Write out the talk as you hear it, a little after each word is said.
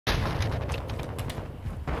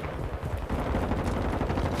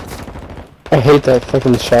I hate that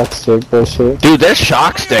fucking shock stick bullshit. Dude, this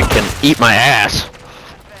shock stick can eat my ass.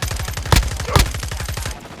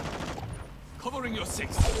 Covering your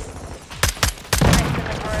six.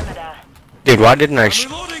 Dude, why didn't I?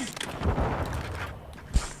 Reloading.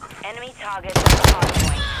 Enemy target at the hard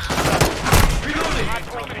point. Reloading. Hard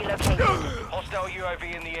point relocated. Hostile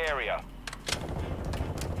UAV in the area.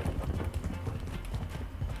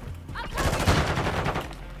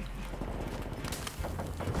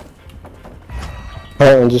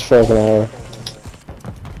 Alright, just for like an hour.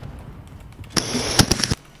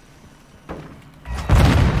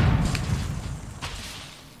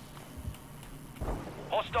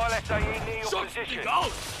 Hostile SAE near your Shot. position.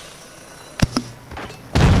 Out.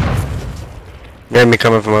 Enemy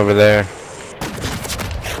coming from over there.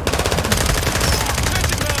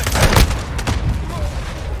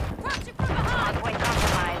 Hard point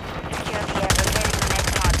compromised. Secure the air located the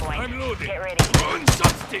next hard point. I'm loading. Get ready. One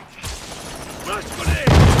shot stick. Flash grenade.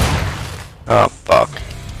 Oh fuck,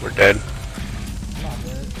 we're dead.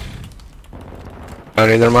 Oh,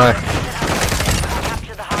 neither am I.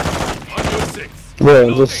 Capture the hard point. On your six.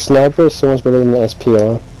 Bro, the sniper is so much better than the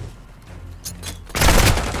SPR.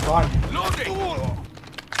 Loading.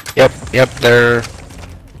 Yep, they're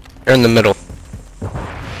in the middle.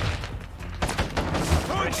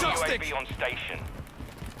 One shot stick. UAV on station.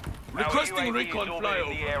 Requesting Our UAV recon is orbiting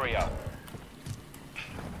the flyover. area.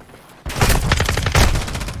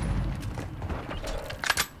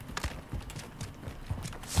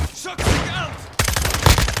 Shot stick out.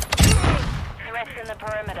 Threats in the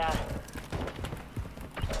perimeter.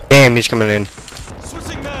 Damn, he's coming in.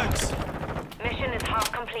 Switching mags. Mission is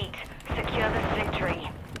half complete. Secure this victory.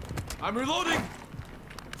 I'm reloading.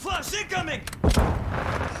 Flash incoming.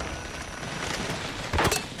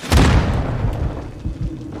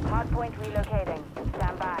 Hard point relocating.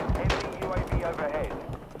 Stand by. Enemy UAV overhead.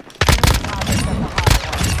 Targets at the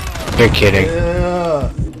hard point. You're kidding.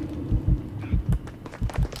 Yeah.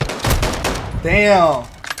 Damn.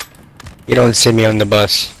 You don't see me on the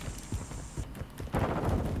bus.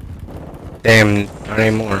 Damn, not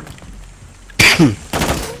anymore.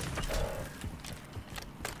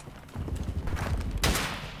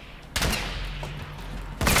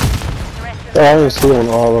 Threats in I don't see one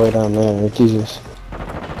all the way down there. Jesus.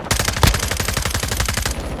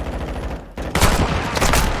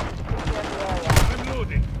 I'm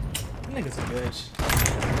loading. Nigga's a bitch.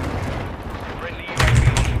 Friendly UAV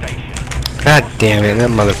on station. God damn it, that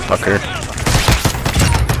motherfucker.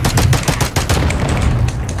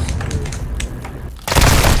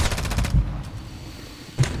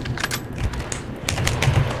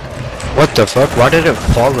 What the fuck? Why did it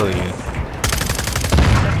follow you?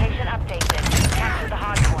 Location updated. Capture the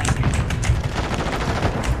hard point.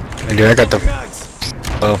 Dude, I got the. Mags.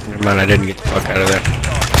 Oh, never mind, I didn't get the fuck out of there.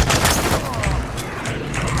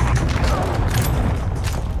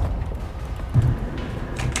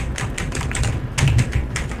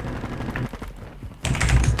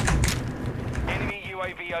 Enemy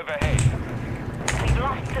UAV overhead. We've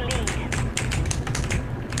lost the lead.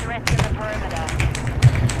 Threats in the perimeter.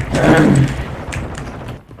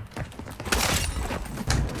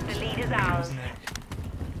 The lead is ours.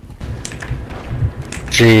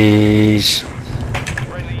 Jeez.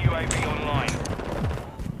 Friendly UAV online.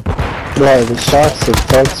 Bro, the shock stick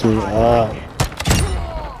fucks me up.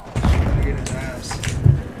 Get his ass.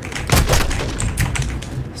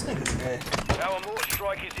 This nigga's dead. Our mortar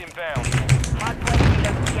strike is inbound. Hard point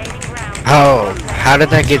reload. Gaining ground. How did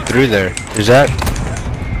that get through there? Is that?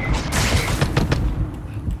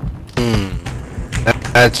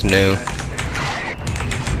 That's new. Target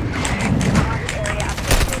area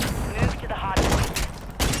updated. Move to the hard point.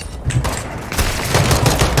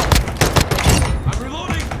 I'm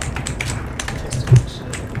reloading.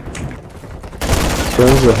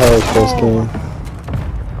 Where's the hell is this game?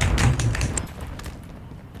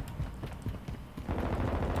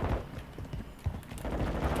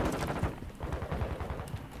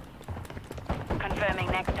 Confirming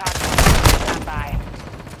next target. Stand by.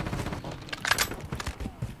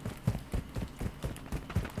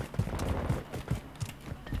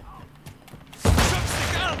 Shot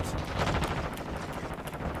stick out.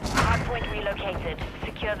 Hardpoint relocated.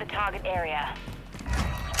 Secure the target area.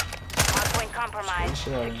 Hardpoint compromised.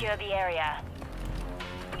 Sure. Secure the area.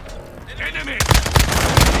 Enemy.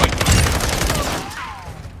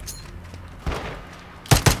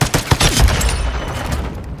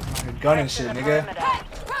 Gun and shit, nigga.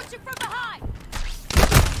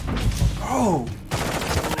 Bro.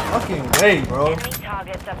 Fucking way, bro. Enemy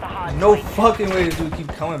targets at the hard No point. fucking way this dude keep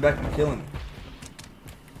coming back and killing me.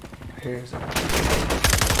 Here's it.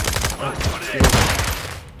 Fuck.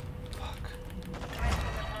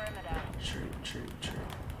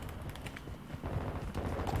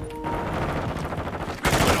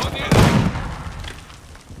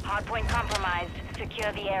 Hardpoint compromised.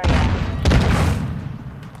 Secure the area.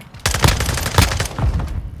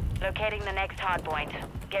 Locating the next hardpoint.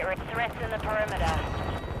 Get rid of threats in the perimeter.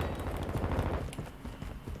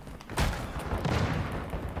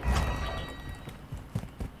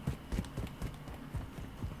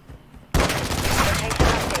 Location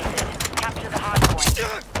updated. Capture the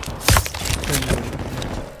hardpoint.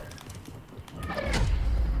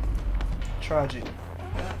 Tragic.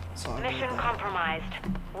 It's all Mission good. compromised.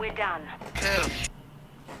 We're done.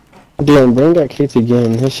 Damn, bring that kit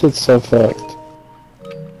again. This shit's so fucked.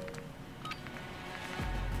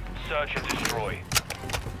 Search and destroy.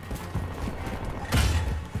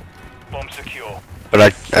 Bomb secure.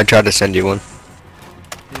 But I tried to send you one.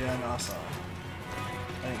 Yeah, no, I saw it.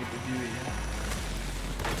 I didn't get to view it yet.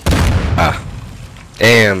 Ah.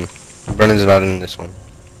 Damn. Brennan's not in this one.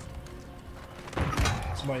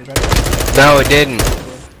 Somebody back there. No, it didn't.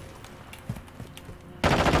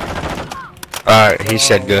 Alright, he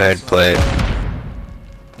said go ahead, play it.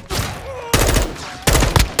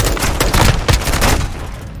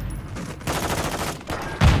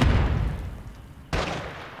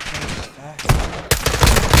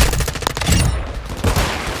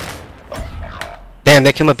 Damn,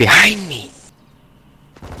 they came up behind me.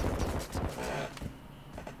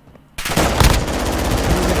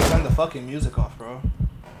 Turn the fucking music off, bro.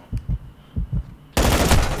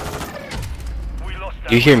 We lost that.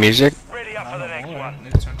 Do you hear music? Ready up for the next one.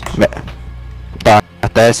 Nigga, turn this shit off.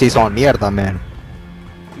 Ustedes sí son mierda, man.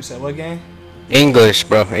 You said what game? English,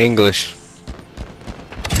 bro, English.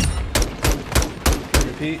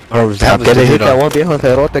 Repeat. ¿Qué dijiste vos, viejo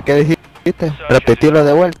cerote? ¿Qué dijiste? Repetirlo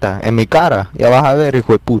de vuelta, en mi cara. Ya vas a ver,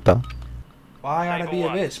 hijo de puta. Why I gotta be a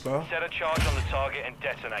bitch, bro? Set a charge on the target and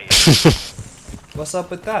detonate it. What's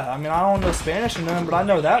up with that? I mean, I don't know Spanish or nothing, but I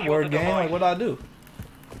know that word game. Like, what I do?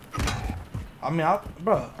 I mean,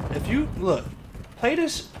 bro, if you look, play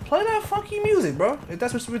that funky music, bro. If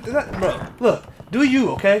that's what's with that, bro. Look, do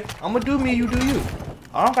you, okay? I'm gonna do me, you do you.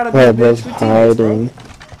 I don't gotta be a That was bitch with teammates, bro. hiding.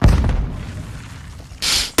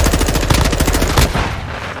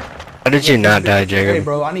 How did you not die, Jacob? Hey,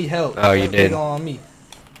 bro, I need help. Oh, you Don't did. take it on me.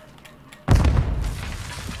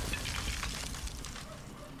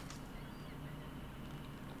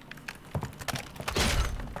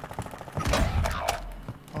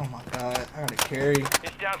 Oh my god, I gotta carry.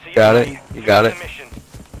 It's down to you. Got it. mate. You got Finish it. the mission.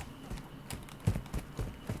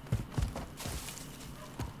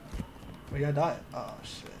 We gotta die. Oh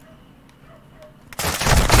shit.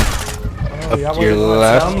 Up y'all to your wasn't gonna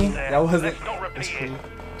left. tell me? That wasn't. Let's not That's repeat it.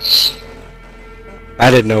 cool. I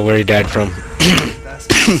didn't know where he died from. That's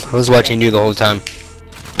I was watching you the whole time.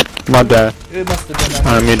 My bad. It must have been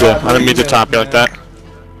that. I didn't mean to top you like that.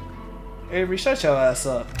 Avery, shut your ass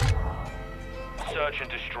up. Search and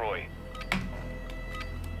destroy.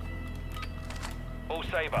 All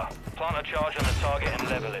Saber, plant a charge on the target and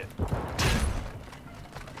level it.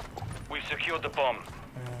 We've secured the bomb.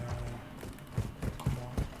 Come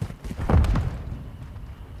on.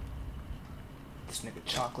 This nigga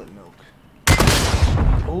chocolate milk.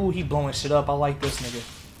 Oh, he blowing shit up. I like this nigga.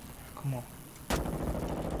 Come on.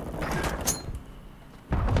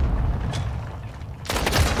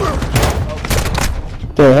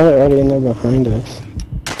 Damn, how they already in there behind us?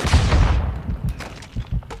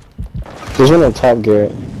 There's one on top,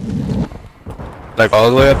 Garrett. Like all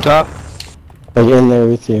the way up top? Like in there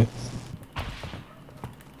with you.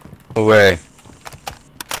 No way.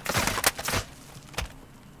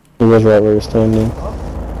 He was right where you're standing.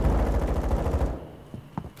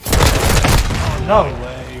 No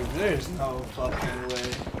way. There's no fucking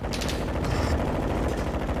way.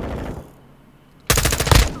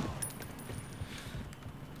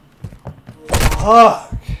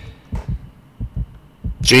 Fuck.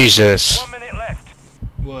 Jesus. 1 minute left.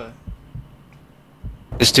 What?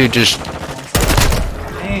 This dude just...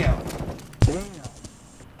 Damn.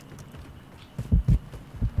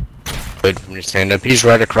 Wait for me to stand up. He's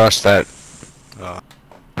right across that.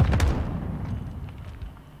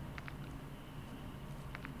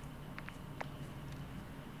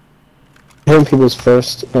 Him people's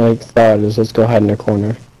first thought is let's go hide in a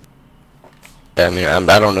corner. Yeah, I mean,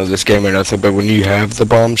 I don't know this game or nothing, but when you have the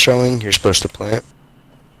bomb showing, you're supposed to plant.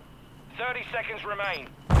 30 seconds remain.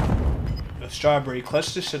 Yo, Strawberry,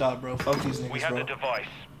 clutch this shit out, bro. Fuck these We niggas, have bro. the device.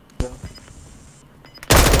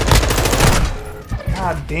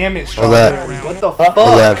 God damn it, For that. Strawberry. What the fuck?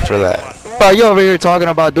 For that, for that. Bro, you over here talking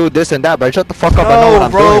about do this and that, bro. Shut the fuck up. I know what I'm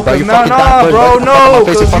doing, bro. You no, fucking no, die first, bro, Get the fuck no, out my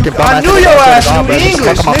face, you 'cause fucking I dumbass. knew Get your the ass fuck out, knew bro. Just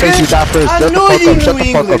English, fuck my face, you nigga. die first. I Shut the knew fuck you up. Shut knew the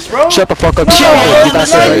fuck English, up. bro. Shut the fuck up. No, Shut bro, up. You die you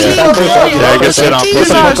first. like You die English, first. bro. You die Yeah, first. sit down, Shut pussy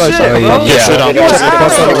the fuck shit, up. bro. Yeah, sit down. You're Shut the fuck up. an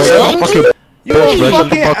Shut the asshole, fuck up. You a Shut the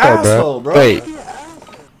fucking fuck up, bro. asshole, bro. Wait.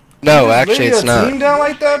 No, Just actually, lay it's your team not. down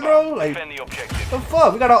like that, bro. Like, Defend the objective. the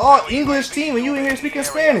fuck? We got an all English team and you in here speaking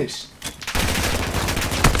Spanish.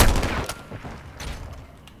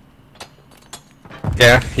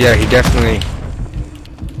 Yeah, he definitely.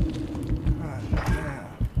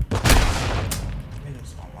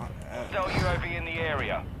 Hostile UAV in the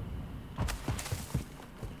area.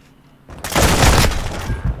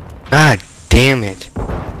 God damn it.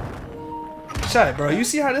 Shut it, bro. You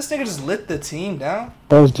see how this nigga just lit the team down?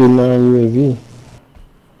 I was doing that on UAV.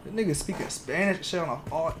 This nigga speaking Spanish and shit on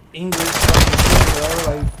a all English fucking shit,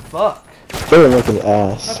 bro. Like, fuck. They were looking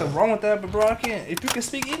ass. Nothing wrong with that, but bro, I can't. If you can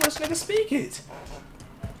speak English, nigga, speak it.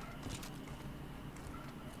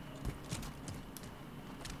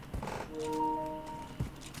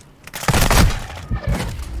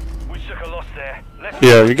 We took a loss there. Let's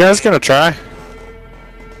Yeah, you guys gonna try?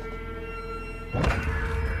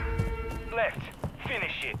 left.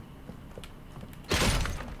 Finish it.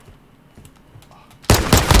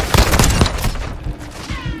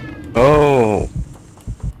 Oh.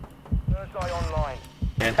 First eye online.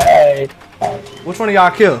 Which one of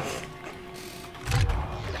y'all killed?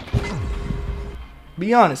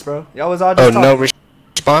 Be honest, bro. Y'all was all Oh, just no talking.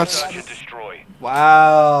 response? Search and destroy.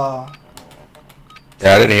 Wow.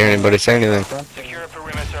 Yeah, I didn't hear anybody say anything. Secure a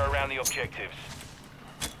perimeter around the objectives.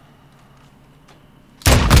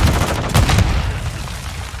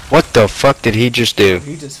 What the fuck did he just do?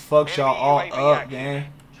 He just fucked y'all all up, gang.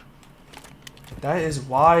 That is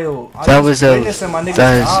wild. I That just was a- witnessing my niggas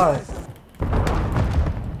that is- die.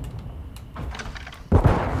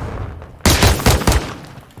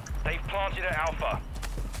 They've planted at Alpha.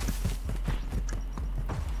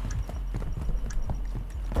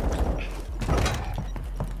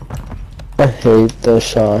 I hate the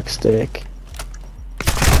shock stick.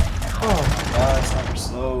 Oh my god, sniper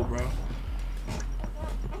slow, bro.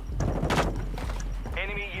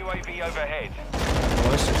 Enemy UAV overhead.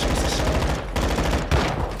 Oh, it's just a shot.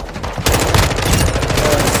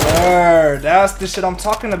 Yes, sir. That's the shit I'm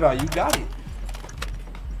talking about. You got it.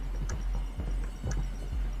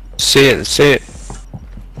 See it, see it.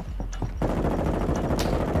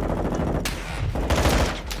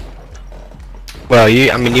 Well,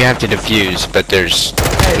 I mean, you have to defuse, but there's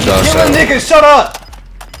Hey, you also. killing niggas, shut up!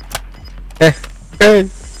 Hey,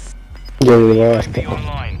 Get rid of that. Be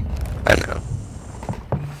online. I know.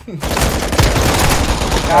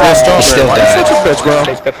 Yeah, He still Strawberry, why you died. such a bitch,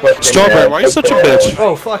 bro? Strawberry, why you such a bitch?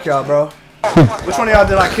 Oh, fuck y'all, bro. Which one of y'all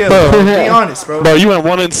did I kill? Bro? Be honest, bro. Bro, you went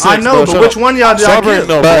 1 and 6. I know, bro. but Shut which up. one of y'all did I Strawberry, kill?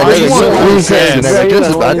 no, Why bro. you You want- suck Y'all fucking suck. ass. Y'all Strawberry,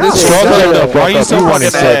 suck. no, why you so You 1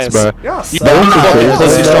 and fucking 6, ass? bro. Y'all You suck. fucking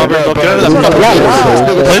pussy, Strawberry, no, get out of that fucking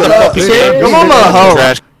shit. Play the fucking game. Your mama a hoe.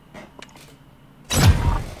 Trash.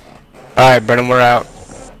 Alright, Brennan, we're out.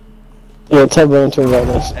 Yeah, tell Brandon to invite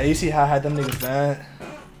us. Hey, you see how I had them niggas banned?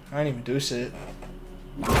 I didn't even do shit.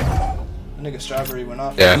 The nigga Strawberry went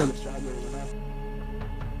off. Yeah.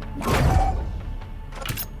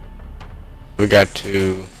 We got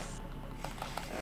to